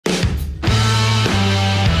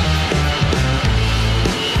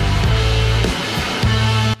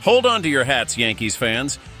Hold on to your hats, Yankees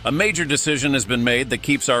fans. A major decision has been made that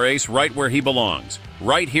keeps our ace right where he belongs,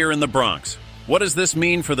 right here in the Bronx. What does this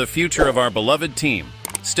mean for the future of our beloved team?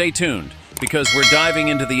 Stay tuned, because we're diving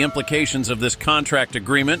into the implications of this contract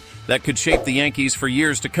agreement that could shape the Yankees for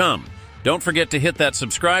years to come. Don't forget to hit that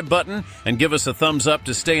subscribe button and give us a thumbs up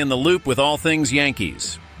to stay in the loop with all things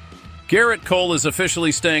Yankees. Gerrit Cole is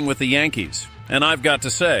officially staying with the Yankees, and I've got to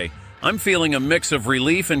say, I'm feeling a mix of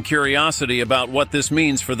relief and curiosity about what this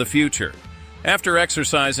means for the future. After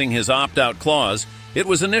exercising his opt-out clause, it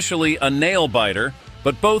was initially a nail-biter,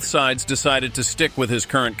 but both sides decided to stick with his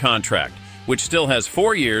current contract, which still has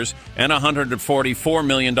 4 years and $144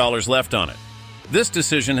 million left on it. This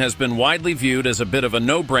decision has been widely viewed as a bit of a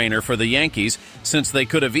no-brainer for the Yankees, since they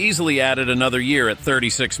could have easily added another year at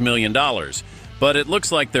 $36 million, but it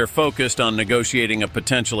looks like they're focused on negotiating a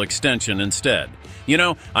potential extension instead. You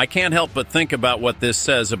know, I can't help but think about what this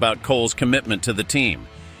says about Cole's commitment to the team.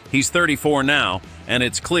 He's 34 now, and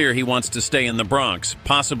it's clear he wants to stay in the Bronx,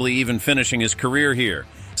 possibly even finishing his career here.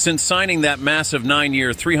 Since signing that massive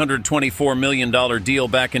 9-year, $324 million deal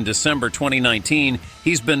back in December 2019,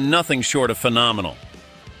 he's been nothing short of phenomenal.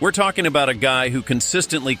 We're talking about a guy who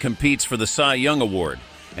consistently competes for the Cy Young Award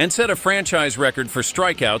and set a franchise record for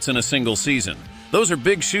strikeouts in a single season. Those are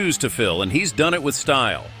big shoes to fill, and he's done it with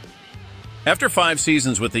style. After 5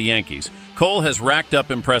 seasons with the Yankees, Cole has racked up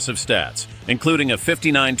impressive stats, including a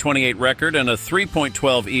 59-28 record and a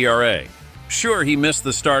 3.12 ERA. Sure, he missed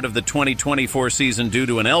the start of the 2024 season due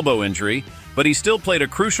to an elbow injury, but he still played a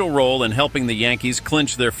crucial role in helping the Yankees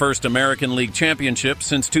clinch their first American League championship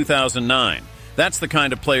since 2009. That's the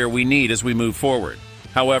kind of player we need as we move forward.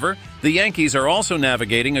 However, the Yankees are also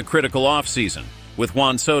navigating a critical offseason, with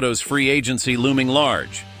Juan Soto's free agency looming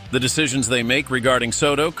large. The decisions they make regarding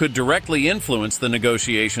Soto could directly influence the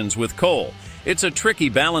negotiations with Cole. It's a tricky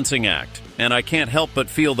balancing act, and I can't help but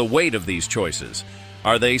feel the weight of these choices.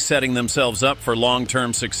 Are they setting themselves up for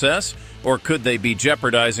long-term success, or could they be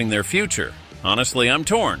jeopardizing their future? Honestly, I'm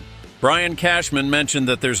torn. Brian Cashman mentioned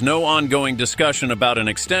that there's no ongoing discussion about an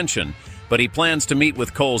extension, but he plans to meet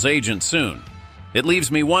with Cole's agent soon. It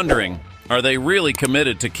leaves me wondering, are they really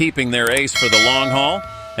committed to keeping their ace for the long haul?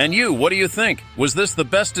 And you, what do you think? Was this the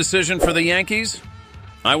best decision for the Yankees?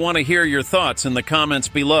 I want to hear your thoughts in the comments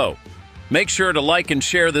below. Make sure to like and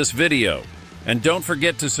share this video. And don't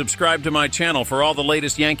forget to subscribe to my channel for all the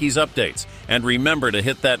latest Yankees updates. And remember to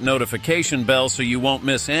hit that notification bell so you won't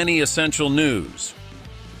miss any essential news.